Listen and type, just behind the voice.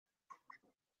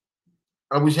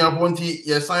Abusia Ponti,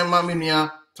 yes, I'm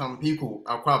Mamia Tampiko,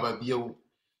 Aquaba Bio.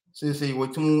 Say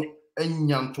what you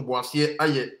enyan to was here,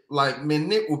 like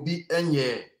many will be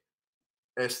any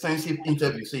extensive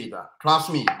interview. Say that.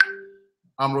 Trust me,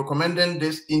 I'm recommending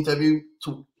this interview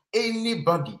to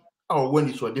anybody or when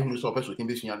it's a different surface in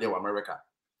this year, America.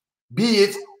 Be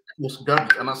it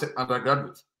postgraduate and I said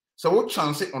undergraduate. So what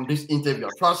chance on this interview?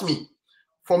 Trust me,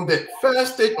 from the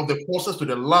first stage of the process to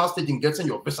the last stage in getting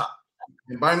your visa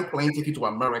and buying plane ticket to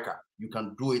America, you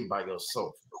can do it by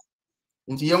yourself.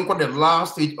 Into young the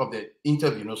last stage of the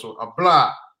interview, so a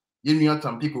blah, you know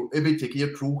some people able take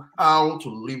you through how to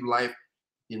live life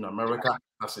in America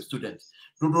as a student.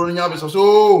 So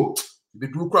the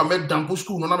do crime damp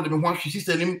school, no matter what she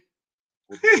said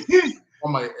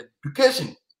on my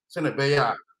education. Send a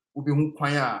bear will be who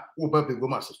quire over the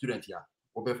woman as a student here.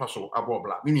 Obe faso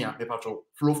abobla minia paper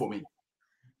flow for me.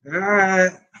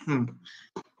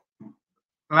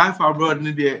 Life abroad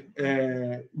ni de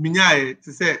minya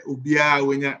to say obia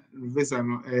wenya visa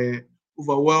no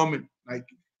overwhelming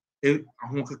like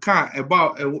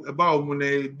about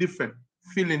mun different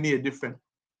feeling here different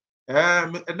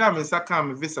that me saka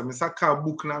me visa me saka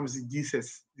book na me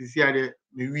Jesus this year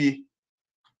me wie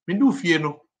me do fie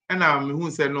no and me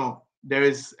hu say no there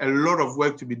is a lot of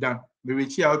work to be done. Me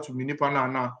reach out to Minipa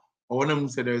now. I want to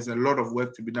say there is a lot of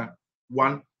work to be done.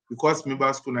 One, because me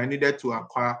back school, I needed to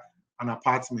acquire an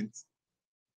apartment.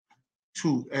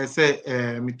 Two, I say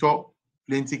me talk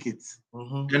plane tickets.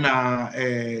 Then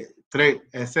three,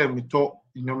 I say me talk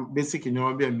basic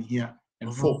be here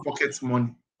and 4 pockets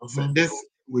money. So this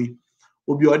way,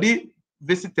 obiodi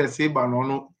visitors say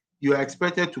banono, you are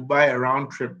expected to buy a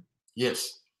round trip.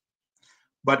 Yes.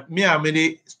 But me and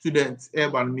many students,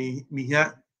 me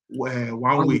here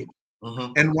one way,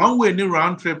 and one way in the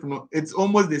round trip, no, it's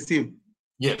almost the same.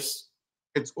 Yes,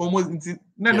 it's almost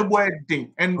no boy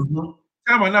thing. And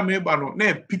time and I'm able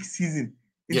no peak season.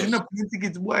 It's not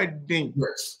tickets boy thing.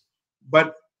 Yes,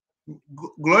 but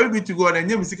glory be to God. And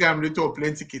you see, I'm little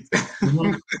plane ticket.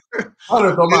 How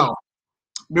do come out?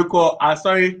 Because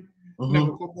sorry,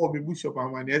 never go to Bishop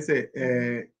and when they say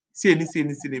see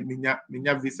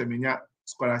minya visa minya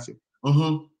scholarship.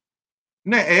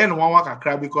 No, one work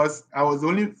cry because I was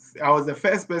the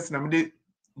first person I made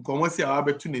come see our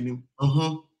opportunity.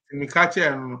 Me catch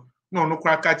him no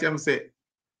catch him say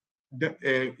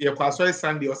your pastor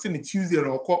Sunday or see Tuesday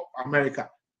or call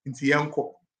America into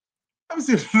Yanko. I'm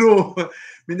saying no,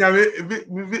 me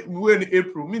in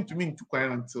April, mean to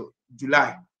quiet until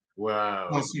July. Wow.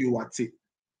 Once you what it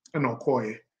and no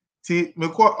call see me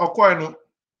call or call no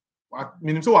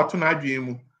meaning so what to na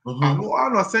dream. No,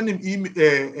 I'm not sending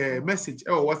email message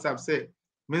or WhatsApp say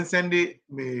me send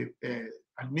me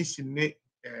admission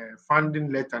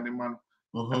funding letter ne man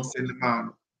I'm sending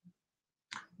man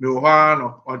me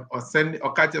or send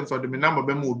or catch them so the number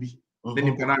be mobi then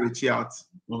you can reach out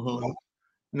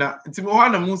now it's me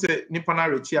one say nipa na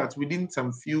reach out within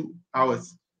some few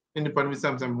hours independent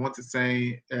sometimes want to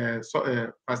say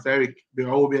Pastor Eric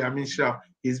I mean sure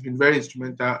he's been very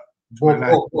instrumental.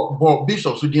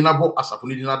 Bishop Sudinabo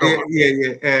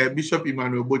yeah. Bishop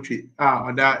Emmanuel Botri,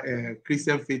 other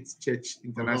Christian Faith Church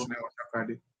International.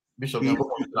 Bishop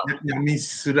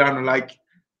Sudan, like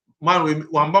man,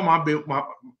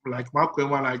 like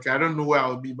like I don't know where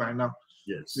I'll be by now.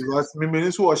 Yes, because me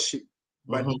was shit,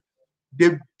 but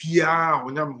they pia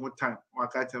when I'm more time. I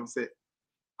can't say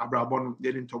Abrabon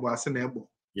didn't talk about Senebo.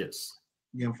 Yes,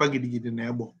 Yamfagidi the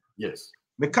neighbor. Yes,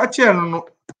 the catcher no.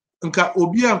 Nka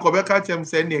obi an ko be ka chem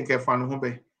say ne nke fa no ho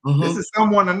be this is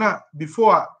someone na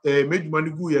before made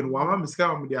money go yen wa ma me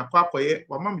ska me dey akwakoye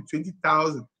wa ma me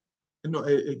 20,000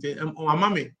 wa ma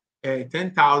me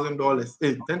 $10,000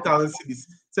 10,000 cedis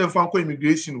say fa ko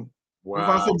immigration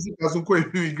fa so bi ka ko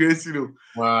immigration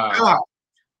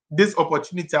this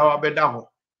opportunity our be da ho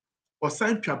o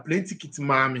sign plane ticket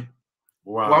maami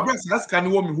wa bra sa ska ne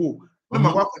wo me ho na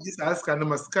ma kwa ko ji sa ska ne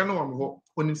ma ska ne wo me ho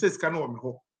onim say ska ne wo me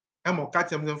ho I'm catch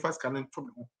them first can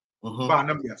trouble. But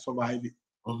I'm survive it.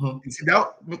 See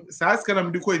that SARS can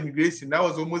immigration that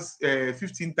was almost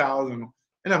 15,000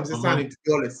 and I'm just signing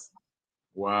 $2.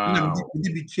 Wow. And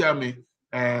I'm me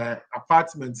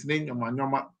apartments name your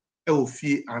manoma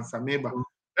fee and some neighbor.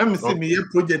 Let me see me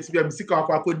project I'm sick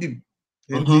of dim.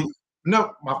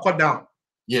 No, my cut down.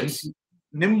 Yes.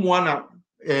 Name one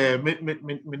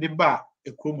me bar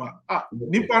a chroma.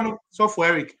 Nippano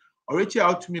software Eric or reach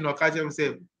out to me no catch him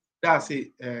say that's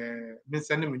it. Me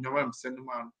sending me no send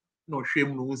man no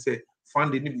shame no say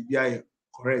funding ni bibia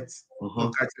correct.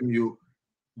 No catch him you.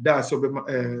 That's so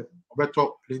better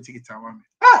plenty it am.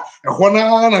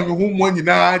 Ehona na me hu mo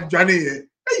nyina dwane ye.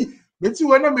 Hey, beti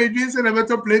wona me dwin say na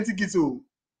better plenty it o.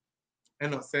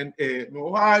 and I'll send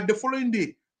the following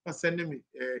day. I'll send me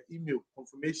email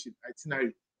confirmation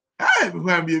itinerary.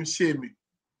 I'm shame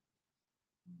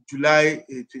July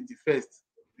 21st.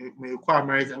 Me call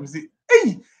America. I'm say,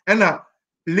 hey, and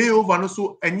layover no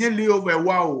so any layover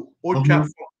wow or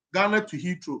from Ghana to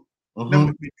Heathrow.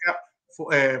 Then we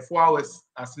for 4 hours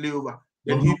as layover.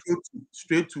 Then Heathrow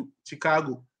straight to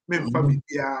Chicago. Maybe family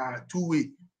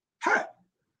 2-way. Ha!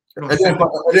 No,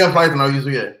 flight now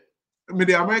usually. Yeah. Me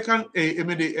the American,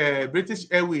 me the British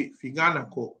Airways for Ghana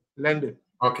call London.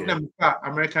 Okay. Then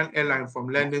American airline from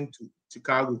London to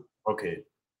Chicago. Okay.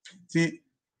 See,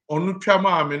 on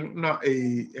Trama, I mean, na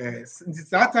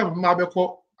that time I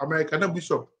call American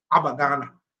Bishop Abba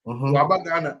Ghana. Abba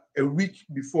Ghana a week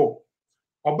before.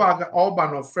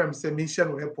 Oban of Frem say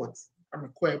Mission Airport. I'm a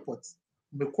co-airport.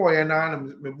 Me call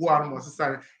and me go on was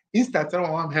instant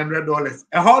 $100.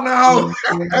 Oh no!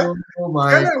 Oh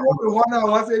my! I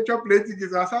was a chocolate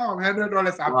tickets. I saw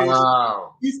 $100. I paid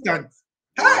instant.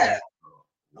 Hey,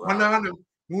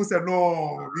 who said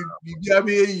no?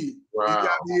 Wow.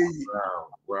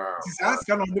 This is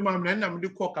kind of the man. I'm the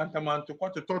cook and the man to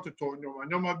cut to talk to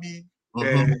no be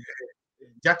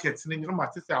jackets. You know, my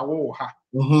sister I wore her.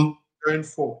 Going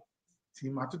for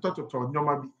team at to talk to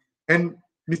no be and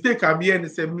mistake I be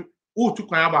and say oh to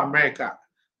come about America.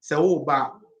 Say oh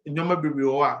but in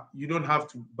your you don't have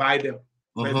to buy them.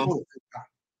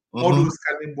 All those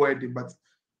scanning boy but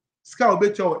scout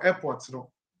bet your airports no.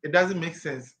 It doesn't make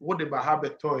sense. What they have a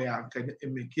toy and can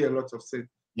make a lot of sense.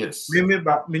 Yes. Me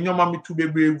to be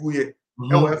good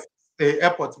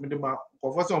airport me ma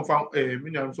for some fan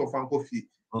million so fan coffee.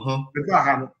 Me go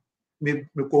ha no me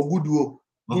ko good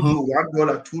 $1,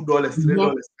 $2,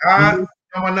 $3.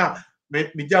 Na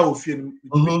me ja ofie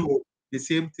the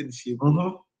same thing shape.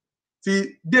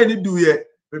 See they need do here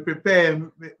me prepare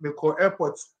me call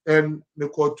airport and me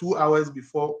call 2 hours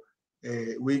before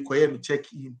we call me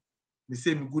check in. Me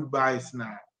say me goodbyes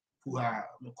na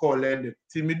me call London.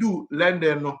 See me do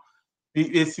London no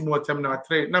be AC more terminal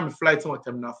 3 na me flight more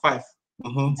terminal 5.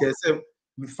 Say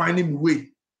me finding me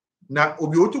way. Na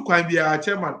obi otu kwan bia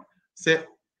chairman say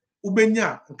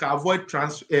ubenya nka avoid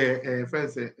friends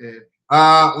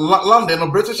London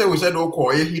no British we said o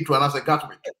call Heathrow and as a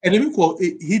Gatwick. And we call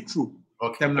Heathrow.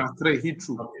 Terminal 3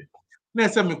 Heathrow. Na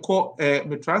say me call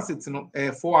me transit no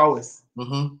 4 hours.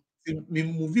 Me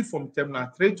move from terminal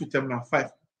 3 to terminal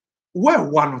 5. Where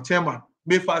one chairman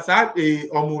me fast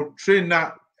almost train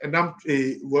na and I'm 5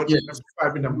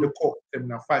 in the call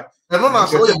terminal 5. And no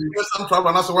so some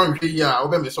travel na so one here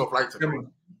I be so flight.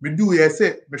 Me do here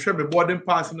say me share me boarding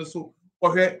pass no so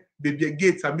okay baby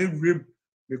gate I me rim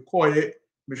me call here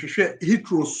me share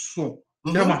Heathrow so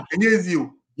chairman easy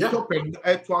o top and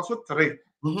to also 3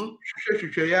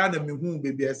 share ya na me hu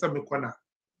baby esa me kona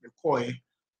me call here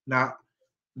na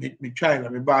me try na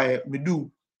me buy me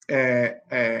do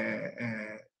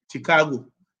Chicago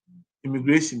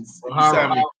immigrations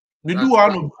me do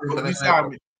one visa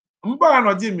me mba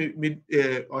no di me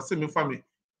o se me family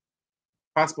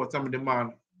passport am the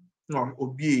man no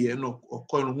obi e no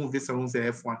call no visa no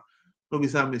say F1 no be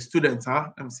say me student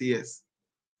I'm say yes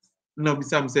no be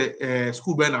say me say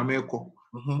school be na me ko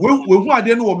we hu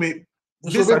ade no me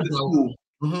visa the school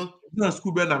na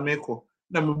school be na me ko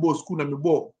na me bo school na me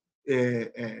bo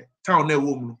town na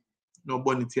wo mu no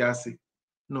bonity ase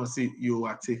no see you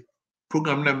ate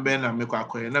program na mbe na me ko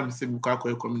akoye na me say me ko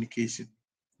akoye communication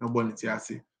no bonity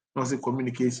ase no say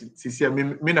communication see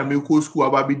me na me ko school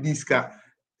aba be diska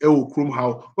e wo krom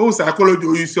how o psychology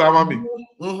o use ama me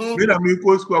me na me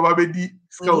ko school aba be di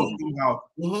ska o krom how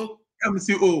am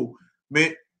say oh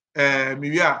me me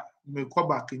wia me ko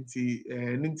back into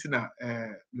nintina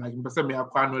like me say me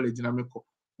akwa knowledge na me ko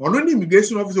ono ni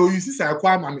immigration officer o use psycho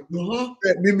ama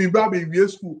me me ba be wie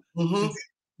school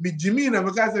me Jimmy na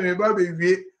me ka say me ba be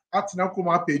wie atena ko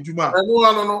ma pa ejuma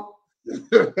no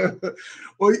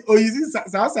o use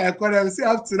psycho na say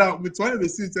after now me to be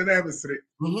sit na emsre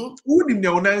who ni na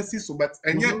onansi so but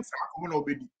enye psycho na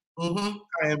obedi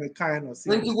I am a kind of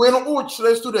when you no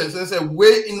students and say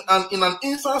way in an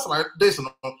instance like this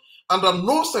no under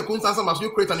no circumstance must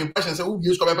you create an impression say who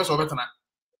use come person better na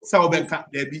so better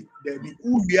there be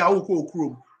who be awoko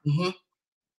okrom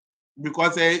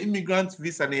because immigrant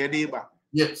visa na yedeba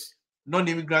yes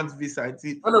non-immigrant visa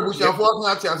until when the bush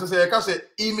and say can say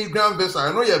immigrant visa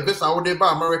I know your visa would be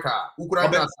America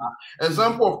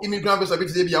example of immigrant visa be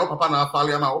say be our papa na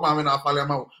afaliama o mama na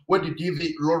afaliama what the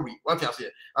DV lorry what you say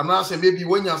and now say maybe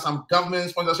when you have some government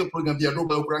sponsorship program be a do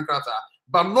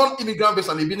but non-immigrant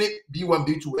visa be B1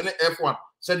 B2 and F1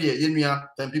 said here yenua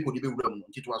Tampiko be wura mu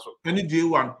titwa so any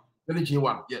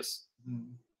J1 yes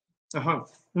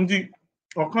ndi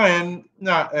okay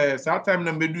na time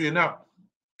na medu na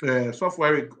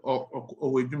software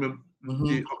or edwuma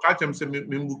the okachem say me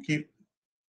mbuki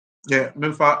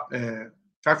memfa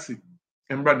taxi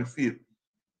embra the fee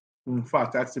fa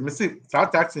taxi me say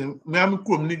taxi me am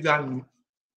krom ni gan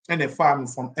and a farm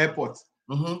from airport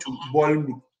to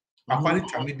Bolingbrook akwani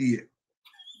chamidi here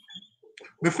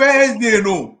me first day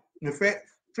no me first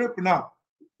trip now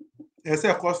it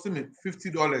say cost me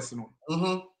 $50 no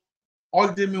all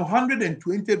day me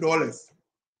 $120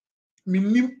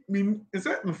 me it's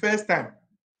my first time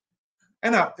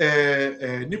and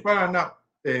nipa na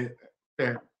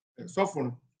so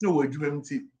for no we adwuma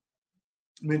mti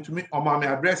me to me o ma me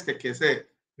address keke say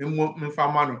me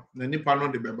farmer no na nipa no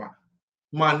de beba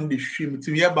man de hwim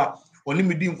ti yeba oni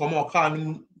me di nkomo ka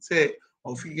no say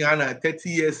of Ghana 30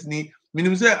 years ni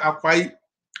minim say akwai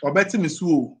obeti me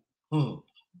so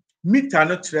meter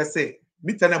no kire say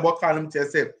meter na boka no kire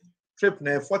say trip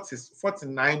na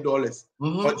 $49 or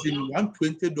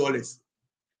 $120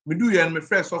 me do yan me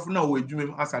first of na we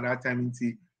adwuma as at that time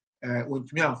nti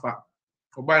wontumi amfa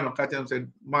for buy no catch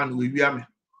said man we wi ame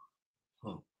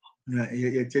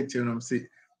yeah cheche no say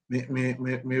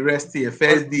me rest here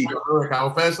first day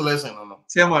our first lesson no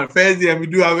chairman first day me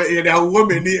do that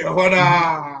woman ni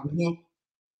hona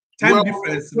time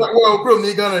difference well from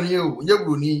ni Ghana ni o ye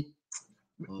bruni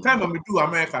time me do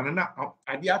America na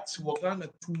ade ati wo Ghana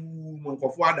tu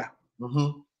monkofo ada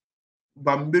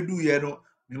ba me do ye no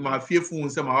me ma fiefo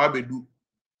se ma wa bedu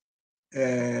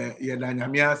ye da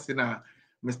nyame ase na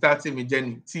me start me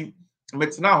journey ti me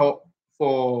tena ho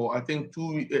for I think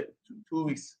 2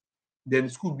 weeks then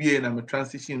school be na me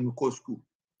transition me go school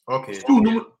okay school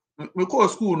no me go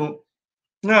school no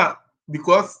na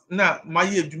because na my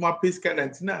adwuma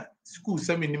Postgraduate na school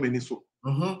se me ni mani so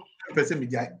person me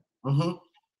jai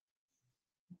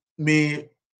me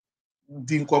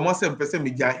di nkomo se person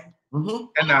me jai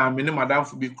na me ne madam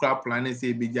fo bi kra plan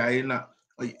say be jai na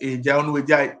jai no we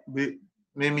jai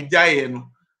me jai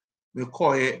no me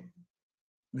call he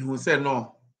me hu say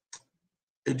no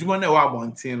adwuma na wa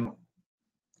abonten no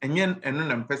enye eno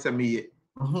na mpese me ye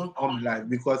all my life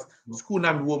because school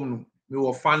na me wo no me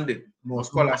were funded no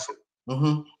scholarship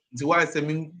nti why say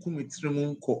me kumitiri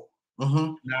mu nko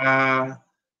na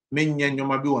me nya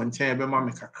nyoma bi won chen be ma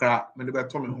me kakra me de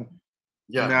beto me ho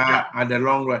na at the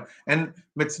long run and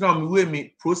me tena me we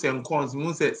me pros and cons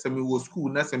mu say me wo school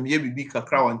na say me ye bibi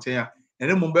kakra won chen a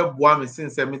ene mo be boa me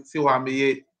since me ti ho me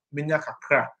ye me nya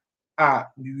kakra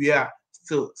me wi a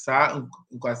still sa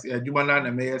nkwasi adwuma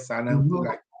na me ye sa na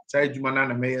like chai adwuma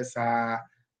na me ye sa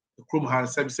krom han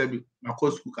sebi na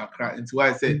course school kakra nti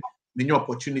why say me new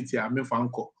opportunity a me fan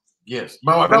ko yes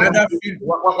but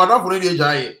what for dey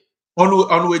jai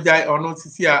onu we jai onu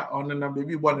sisi a onu na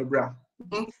baby born e bra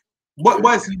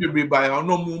boys ni baby buy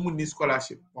onu mu ni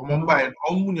scholarship omo buy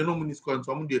omo ni no mu ni scholarship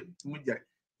omo de mu jai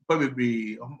pa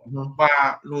baby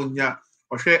ba no nya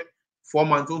ohwe 4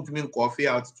 months on to me coffee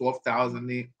out 12,000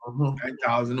 ni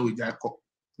 9,000 we jai ko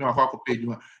na akwa ko page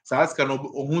ma sa ask no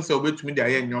ohun se obetumi de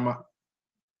aye nyoma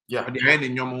yeah the end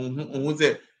in nyoma ohun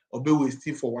se obe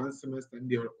waste for one semester and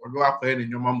there odo akwa ne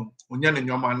nyoma mo onya ne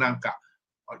nyoma na nka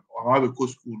wa be go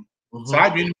school so I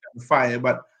been fire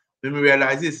but when me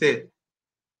realize say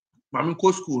mama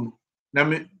go school na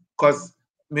me cause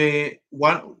me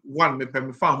one me pay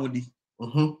me fa ho di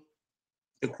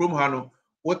e krom ha no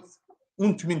what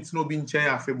untumi ntino bi nchen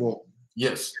afebo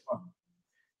yes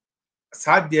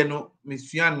sad there no me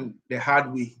suan the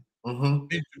hard way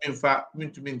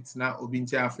me ntina obi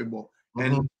nchen afebo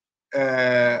and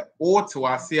what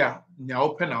was here nya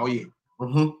open away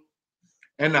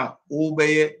ena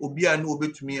obeye obi a na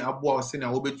obetumi aboa o se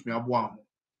na obetumi aboa ho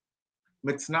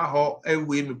metena ho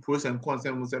away me pros and cons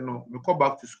and say no me go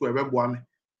back to school e be boa me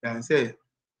and say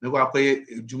me go akoye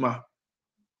ejuma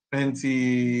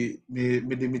enti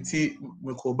me de meti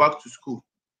me go back to school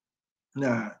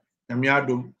na me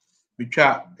adom me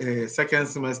twa second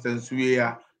semester nso we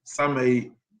ya summer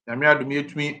na me adom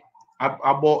yetumi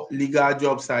abo legal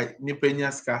job side ni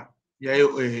penya ska ya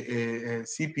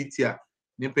CPT a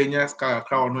ni penya ska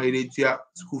akra ono eretia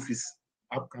school fees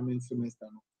upcoming semester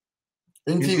no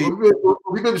nti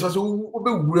obi be bisa so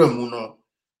obe wura mu no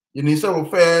you need say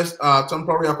first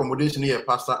temporary accommodation here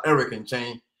Pastor Eric and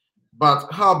Chain but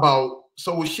how about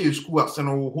so we share school at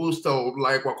no hostel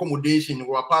like accommodation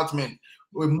or apartment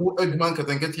we mu adman ka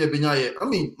get here benya here I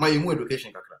mean my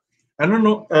education kakra I don't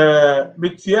know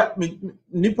metia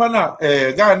nipa na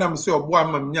guy na me say obo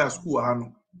am menya school ha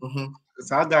no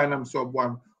sa guy na me say obo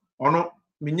am ono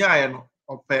menya ye no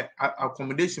ope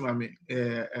accommodation ma me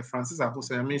Francis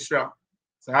Akosa me shira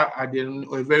sa ade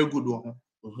a very good one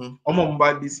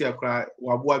Omomba this year cry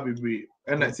wabua bebre.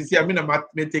 And sisi I mean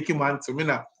me taking man to me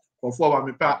na for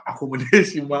me pa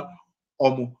accommodation ma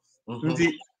omo.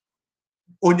 Nti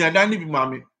onyadani bi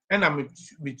mami and I'm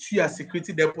a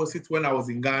security deposit when I was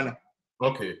in Ghana.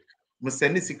 Okay. Me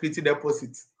send security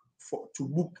deposit to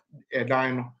book a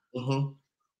dino.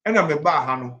 And I'm a bar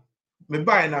hano. Me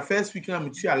buy in the first week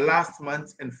I'm a last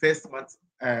month and first month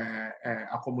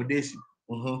accommodation.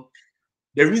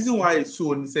 The reason why it's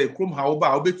so and say Chrome however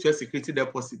I'll bet you security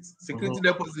deposit. Security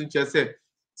deposit just say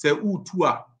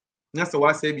tour. That's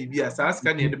what say BB as ask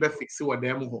can you fix what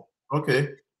them ho.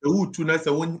 Okay. The two na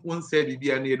say one say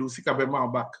BB and you see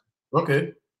back.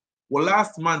 Okay. Well,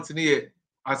 last month near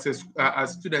as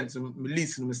students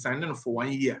lease me signing for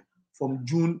 1 year from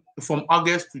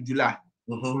August to July.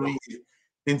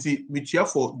 Nti me chia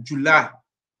for July.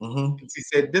 Nti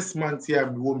said this month here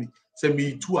me say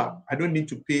me tour. I don't need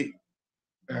to pay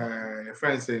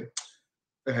friends say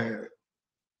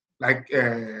like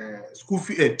school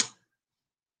fee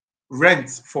rent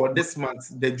for this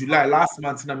month, the July last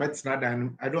month na met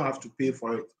I don't have to pay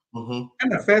for it.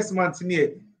 And the first month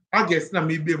near August na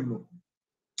maybe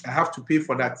I have to pay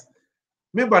for that.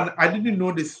 Maybe I didn't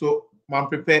know this, so I'm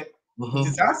prepared.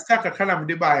 This ask kakana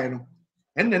me buy no.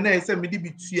 And then I say me di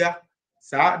bitua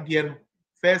sa de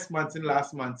first month and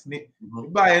last month ni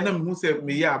buy na me who say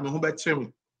me ya me ho be kire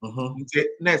me. Nti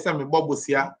na say me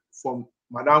bobosia from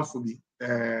Madam Fubi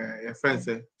your friend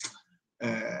say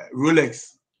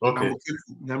Rolex. Okay.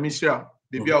 Nyamisha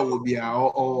baby will be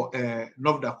or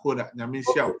North Dakota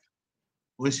Nyamisha.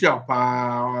 We shall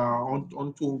pa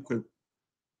on to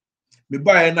me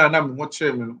buy na me watch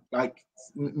me like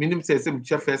minimum say me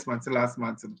first month last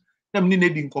month. Na me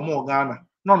need come Ghana.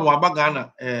 No waba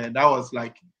Ghana that was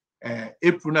like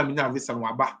April na me na visa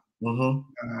waba.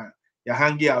 You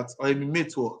hang out or me mate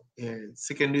to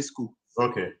secondary school.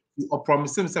 Okay. Or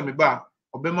promise him say me ba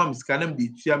obema me scan be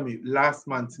tua me last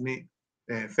month me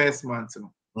first month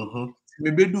no.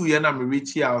 Me be do na me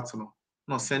reach out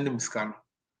no send him scan.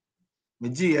 Me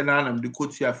gi na me go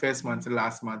to your first month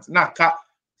last month. Na ka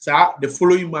sa the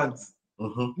following month.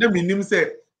 Na me nim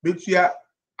say be tua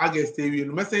August we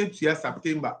no me say tua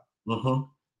September. Na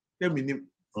me nim.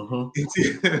 When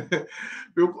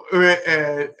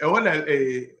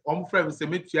friend say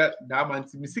me tua that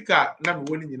month me sika na me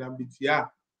woni nyina be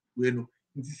tua we no.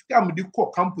 Nti sika me di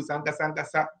call campus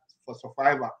ankasa for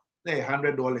survivor na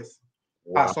 $100.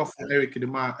 So for Eric the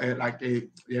man like the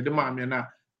man me na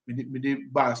me di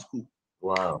bar school.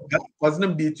 Wow. Because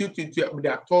them be me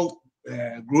dey told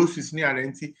groceries near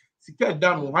renti sika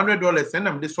down $100 and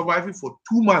I'm dey surviving for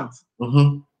 2 months.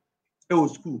 It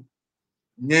was school.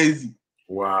 Easy.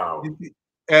 Wow.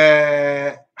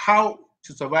 How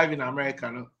to survive in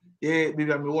America no? Yeah,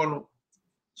 baby me want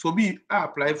so be I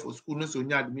apply for school no so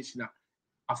nya admission.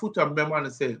 I put a member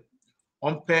and say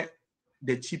on pay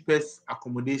the cheapest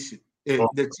accommodation,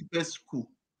 the cheapest school.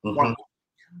 One.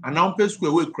 And now pay school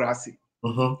away crassy.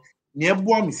 Near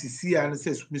boy Mississippi and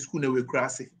says me school away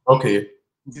crassy. Okay.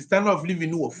 The standard of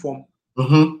living no form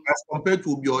as compared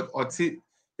to be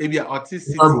maybe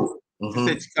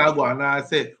city, Chicago, and I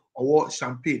say or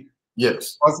Champagne.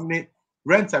 Yes. Because me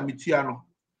rent a mitiano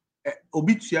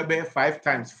obitua be 5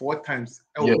 times, 4 times.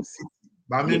 Yes.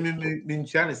 But me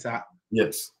sir.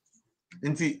 Yes.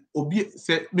 Nti obi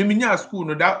say me minya school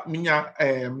no that minya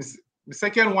the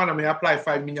second one I may apply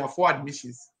 5 minya 4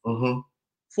 admissions. 4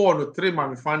 no 3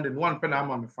 man funded, 1 pen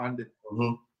am funded.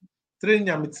 3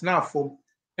 nya metina form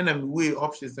and I'm way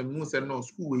options and no say no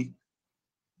school way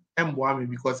emboa me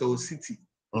because it was city.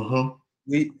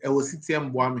 We it was city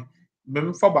emboa me.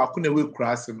 Me for back na way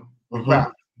class no.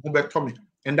 Me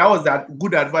and that was that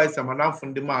good advice I'm now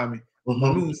from the mommy.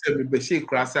 Mommy who said me be shake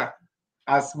class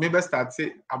as maybe start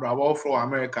say abrawo from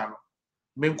America no.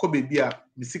 Me nko baby a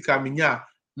me sika me nya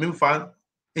me fan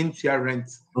entry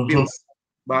rent bills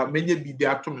but me nya bi dey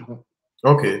ato me ho.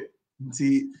 Okay.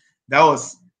 Nti that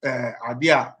was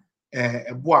idea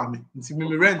eboa me. Nti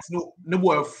me rent no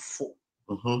boy fo.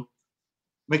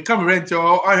 Me come rent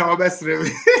I have best I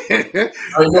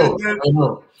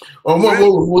know.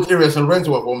 Oh, what areas and rent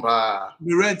were from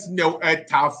me rent no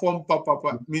a form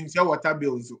papa means your water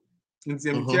bills.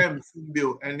 Nti me share me phone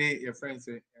bill any your friends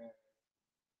say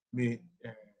me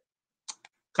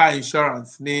car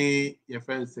insurance ne your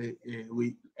friends say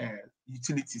we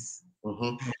utilities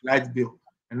light bill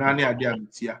and any idea me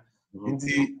tia.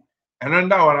 Nti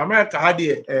another one America had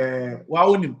wa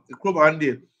onim the club and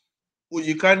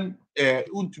you can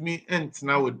to me end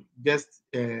now with just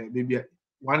maybe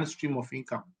one stream of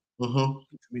income to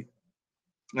me.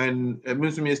 And it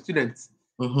means to me a student.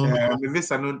 My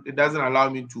visa it doesn't allow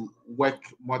me to work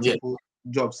multiple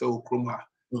jobs so Chroma.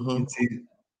 nti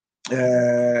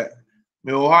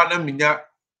me wo ha na minya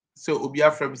se obi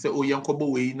afra me se o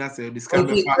yenkobo we na se discount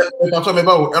me fa so me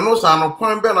ba wo eno sa no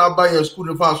kwan be na ba ye school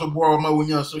no fa so bo ma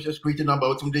wonya social security number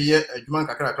otum de ye adwuma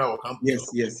kakra wo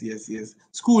campus yes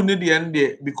school ni de end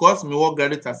there because me work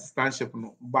graduate assistantship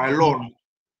no by law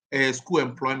school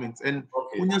employment and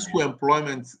wonya school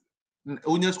employment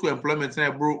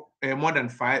na bro more than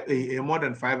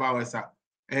 5 hours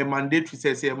mandatory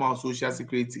say amount social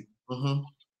security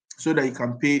so that you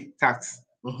can pay tax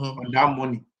on that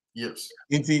money. Yes.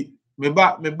 Inti me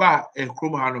ba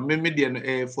krom ha no me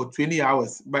de for 20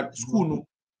 hours but school no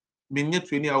me nye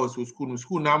 20 hours for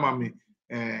school now me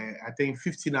I think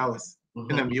 15 hours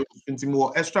and I'm inti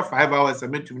more extra 5 hours I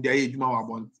meant to me dey adwuma wa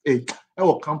bon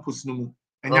campus no mu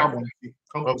enya bon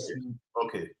campus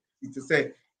okay it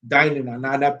say dine in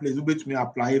another place we bet me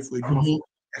apply for adwuma for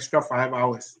extra 5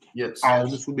 hours. Yes. I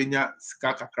also benya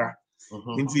sika kakra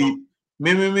inti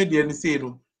me de ni say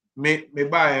no me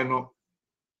ba no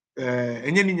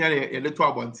enye ni nya ye leto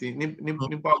abonte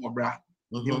nipa obra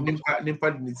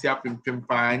nipa de ti apempem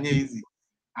pa anya easy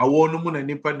awo no mu na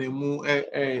nipa na mu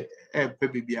pe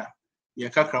bibia ye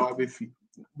kakra wa be fi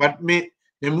but me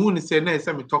mu ni say na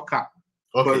say me toka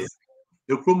because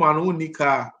the kroma no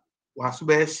unika wa so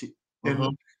be hye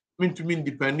and me to me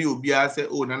depend obi a say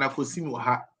oh nana kosim wa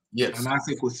ha and I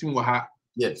say kosim wa ha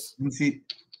yes nti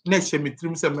na hye me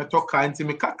trim say me toka nti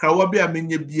me kakra wa be a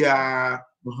menye bia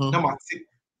na ma ti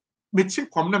me chi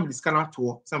kom na me diska na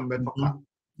to some better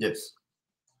yes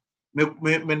me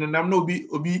nam na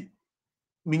obi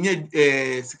minye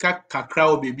sika kakra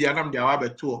o baby anam dia wa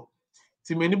beto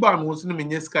ti me ni ba me so no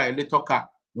minye sika ele toka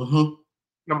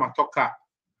na ma toka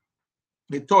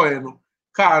me to e no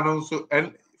car no so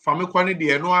en fa me kwani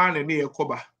de no a na ne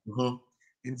yekoba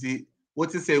nti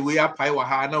what is say we apai wa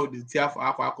ha na o de ti afa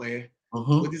akwaye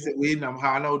what is say we nam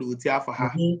ha na o de ti afa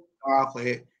ha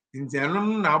akwaye nti eno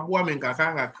na aboa me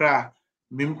kakra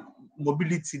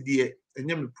mobility there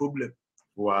enye me problem.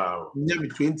 Wow. Enye me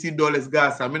 $20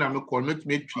 gas I mean I'm call me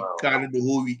treat car the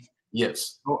whole week.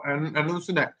 Yes. No and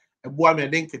also that aboa me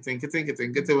den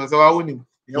keten was wa woni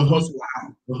e boss wa.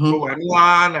 So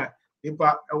wa na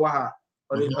ipa e wa ha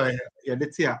ya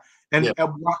detia and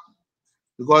aboa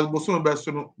because boso be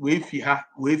so no we fi ha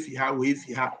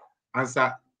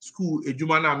answer school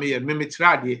ejuma na me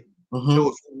kira de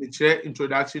me kira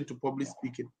introduction to public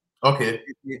speaking. Okay.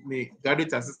 Me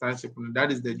graduate assistantship,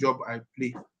 that is the job I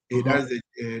play. That is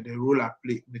the role I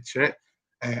play. Me chair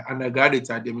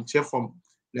undergraduate, I me chair from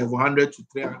level 100 to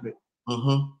 300.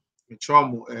 Me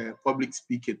chair public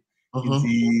speaking.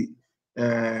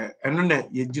 And then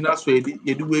you gina so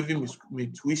you do waiving me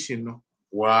tuition no.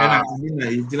 Wow. And I mean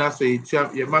you gina so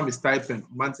you mama stipend,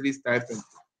 monthly stipend.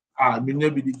 Me no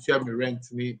be the me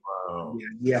rent me. Wow.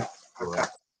 Yeah.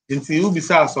 Until you be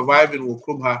surviving will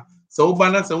come her. So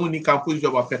balance and when campus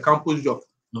job after campus job.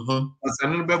 As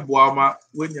another boama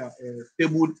when you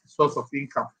stable source of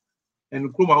income.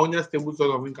 And come on your stable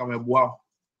source of income a boa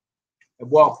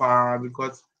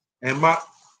because Emma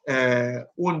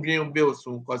won't dream bills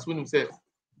soon because when you say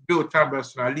bill time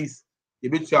at least you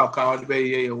bet your account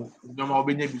be no more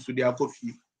be so they are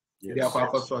coffee. They are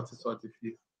sort of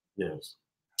fee. Yes.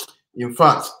 In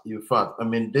fact, I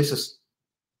mean this is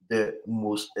the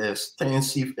most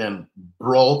extensive and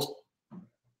broad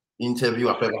interview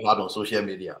I've ever had on social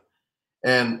media.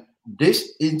 And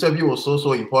this interview was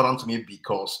so important to me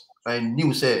because I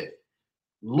knew, say,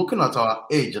 looking at our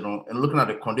age, and looking at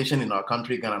the condition in our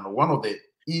country, Ghana, one of the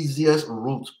easiest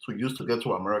routes to use to get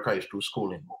to America is through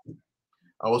schooling.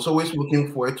 I was always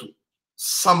looking forward to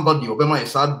somebody, Obama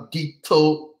is a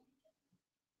detailed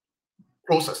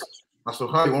process as to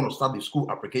how you want to start the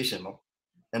school application,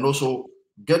 and also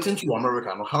getting to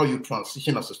America, how you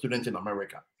transition as a student in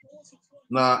America.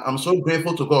 Now, I'm so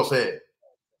grateful to God, say,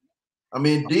 I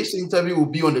mean, this interview will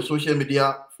be on the social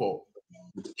media for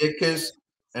decades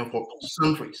and for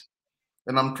centuries.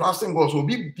 And I'm trusting God. So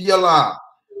be BLR,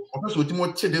 or so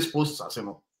Timothy this post as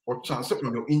or chance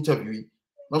in your interview,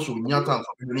 not so nyata and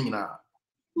so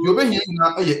you'll be here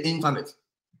now internet.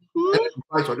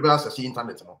 Or the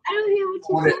internet.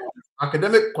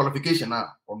 Academic qualification now,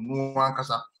 or no one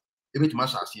casa, a bit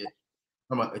much as here.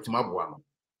 I'm a Timabuano.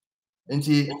 And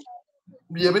see,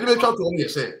 we have been able to only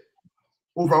say,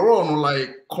 overall,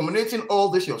 like culminating all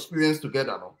this your experience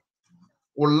together,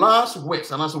 or last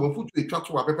weeks, and as we put to a track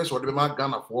to our papers or the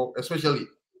Ghana for, especially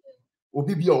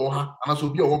Obi or and as will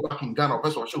be a back in Ghana,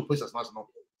 or show places national,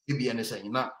 ABNS,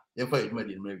 and now, if I made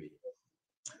in maybe.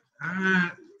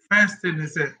 First thing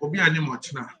is, Obi any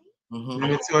much now.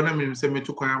 Let's see, me say me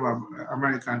to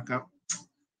American Cup.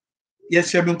 Yes,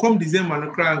 she have been come December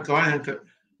and cry and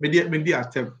media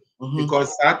attempt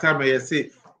because that time I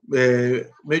say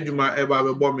medjuma eba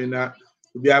be bomb na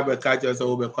obi abeka just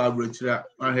over collaborate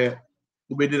on here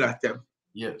we did attempt.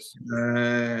 Yes.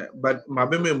 But my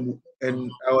memory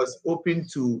and I was open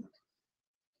to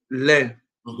learn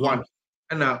one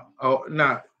and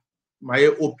now my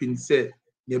open say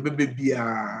ne baby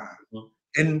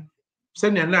and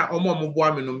send na omo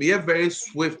boa me no me very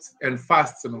swift and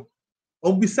fast no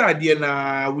on beside there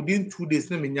na within 2 days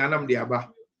na me nyanam de aba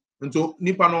nto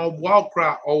nipa no boa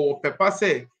okra or pepper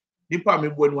say nipa me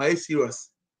boa no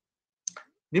serious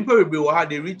nipa we will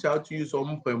they reach out to you so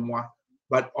mpemwa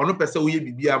but ono person we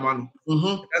bibi ama no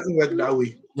it doesn't work that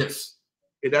way. Yes,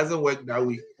 it doesn't work that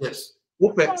way. Yes,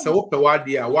 so ope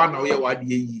wadi a one na we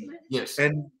wadi yi. Yes,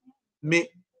 and me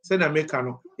say na me ka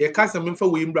no ye ka se me fa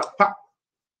we mbra pa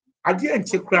ade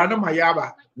enche kra na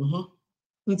mayaba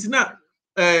ntina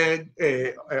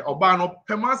oba no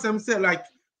pema sem say like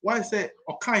why say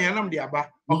okan ya nam de aba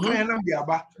okan ya nam de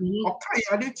aba okan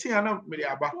ya de chi ya nam me de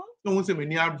aba no won say me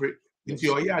ni abre nti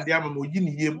o ya ade ama mo yi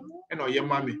ni yem e na o ye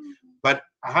ma me but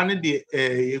ahane de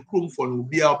ye krom for no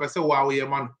bia o pese wa wo ye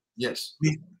ma no. Yes,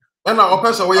 and now o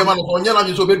pese wo ye ma no onye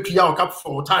na so be tua o cap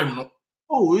for time no.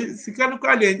 Oh, sika no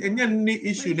kwa de enye ni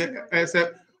issue ne say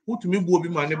utumi bu obi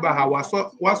ma ne ba ha wa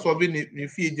solve ni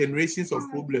few generations of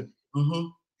problem.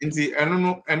 Nti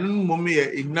eno no mom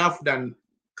ye enough than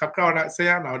kakra say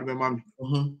na o be ma me.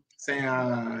 Say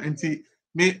nti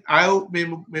me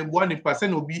bo ni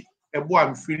person obi ebo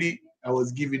am freely I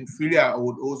was giving freely I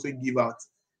would also give out.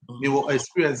 Me wo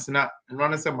experience na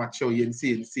no say mature ye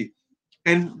nsi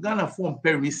and Ghana form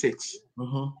per research.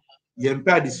 Ye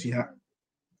mpa adisua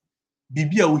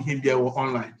bibia wo hia bia wo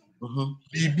online.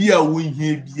 Bibia wo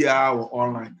hia bia wo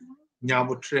online.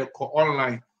 Nyabotre ko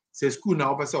online. Say school na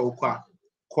opese wo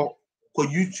ko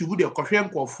YouTube de ko hwe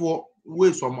nkofo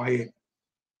we so maye.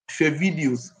 Share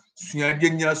videos sua de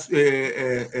nya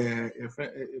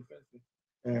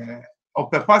o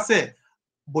pepa say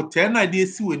but ten idea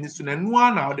si we ni so na no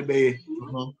na wo de be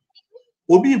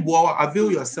obi bo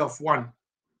avail yourself one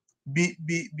be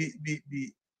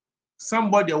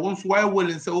somebody wants why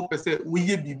willing say o say we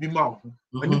ye bibi ma ho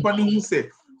anipa no hu say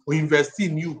we invest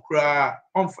in you cra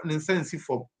on sense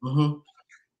for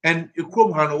and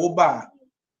ekrom ha no wo ba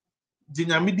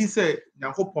jinyame di say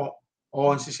yakopon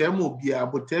on hihye ma obi a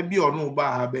but e bi ono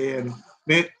ba ha be ye no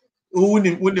me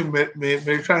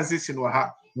woni transition wa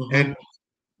ha and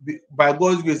by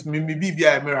God's grace me be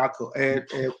a miracle a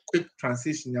quick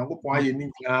transition yakopon aye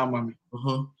ni nyina ma me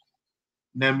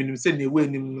na minim say na we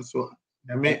nim no so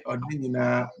na me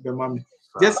odinina be ma me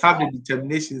just have the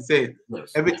determination say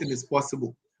everything is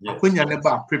possible. Akonya ne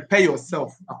ba prepare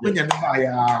yourself akonya ne ba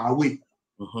ya way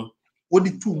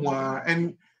odi tu mo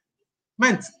and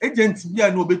meant agent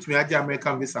bia no betumi age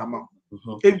American visa ma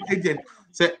agent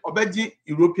say obeji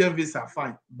European visa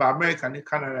fine but American and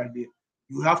Canada there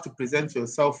you have to present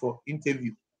yourself for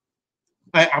interview.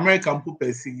 American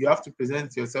people you have to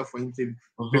present yourself for interview.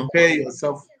 Prepare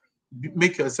yourself,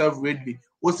 make yourself ready.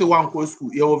 Also one course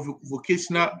school your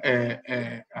vocational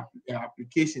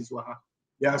applications.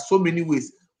 There are so many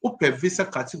ways. Open visa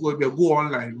category, go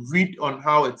online, read on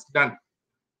how it's done.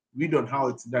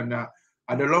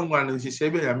 At the long run,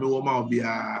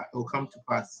 will come to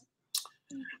pass.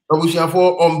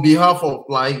 On behalf of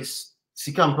like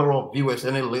Sikam of viewers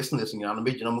and listeners in an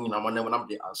major my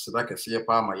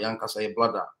young Kasai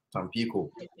brother Tampiko.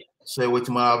 Say with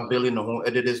my billion who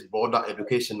editors border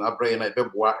education, I bring a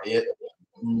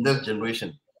next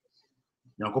generation.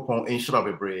 Yankopon insura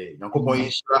bebre, Yankopon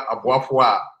insura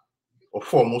aboafo or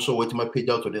form also with my page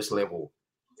out to this level.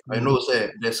 I know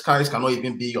say the skies cannot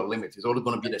even be your limit, it's only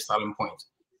going to be the starting point.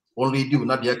 Only do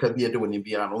not the be a doing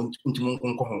be an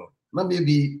not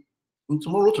maybe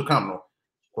tomorrow to come. No,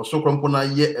 because so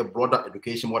company a broader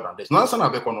education more than this. Now,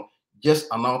 just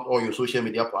announce all your social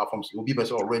media platforms. It will be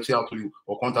better or reach out to you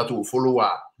or contact you or follow.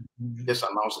 Just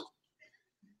announce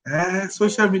it.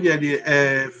 Social media,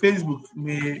 Facebook,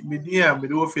 me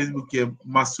do Facebook here.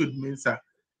 Masood Mensa.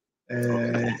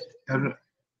 I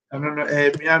don't know.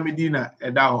 Mia Medina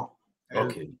Edao.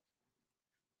 Okay.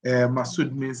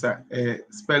 Masood Mensa.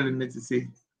 Spelling it to say.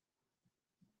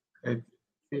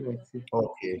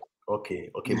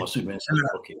 Okay. Masood Mensa.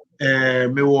 Okay.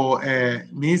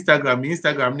 Me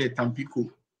Instagram ne Tampiko.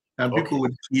 Tampiko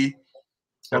with T.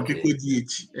 Tampiko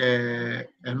DH.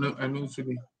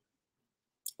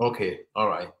 Okay, all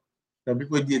right.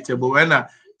 Tampiko DH. But when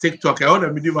TikTok, I want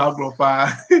to medium group.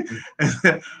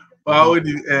 Wow,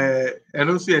 and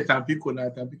also a Tampiko na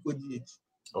Tampiko DH.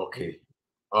 Okay,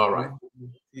 all right.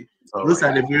 Those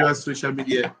are the various social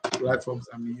media platforms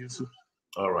I'm using.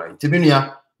 All right,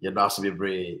 Tibinia, Yeah, that's be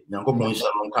brave. Nyankopon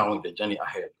shall count the journey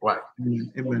ahead. Right.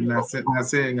 Amen. That's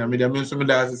saying I mean, I mentioned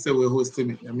that I say we hosting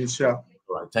me. I mean, sure.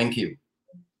 Right. Thank you.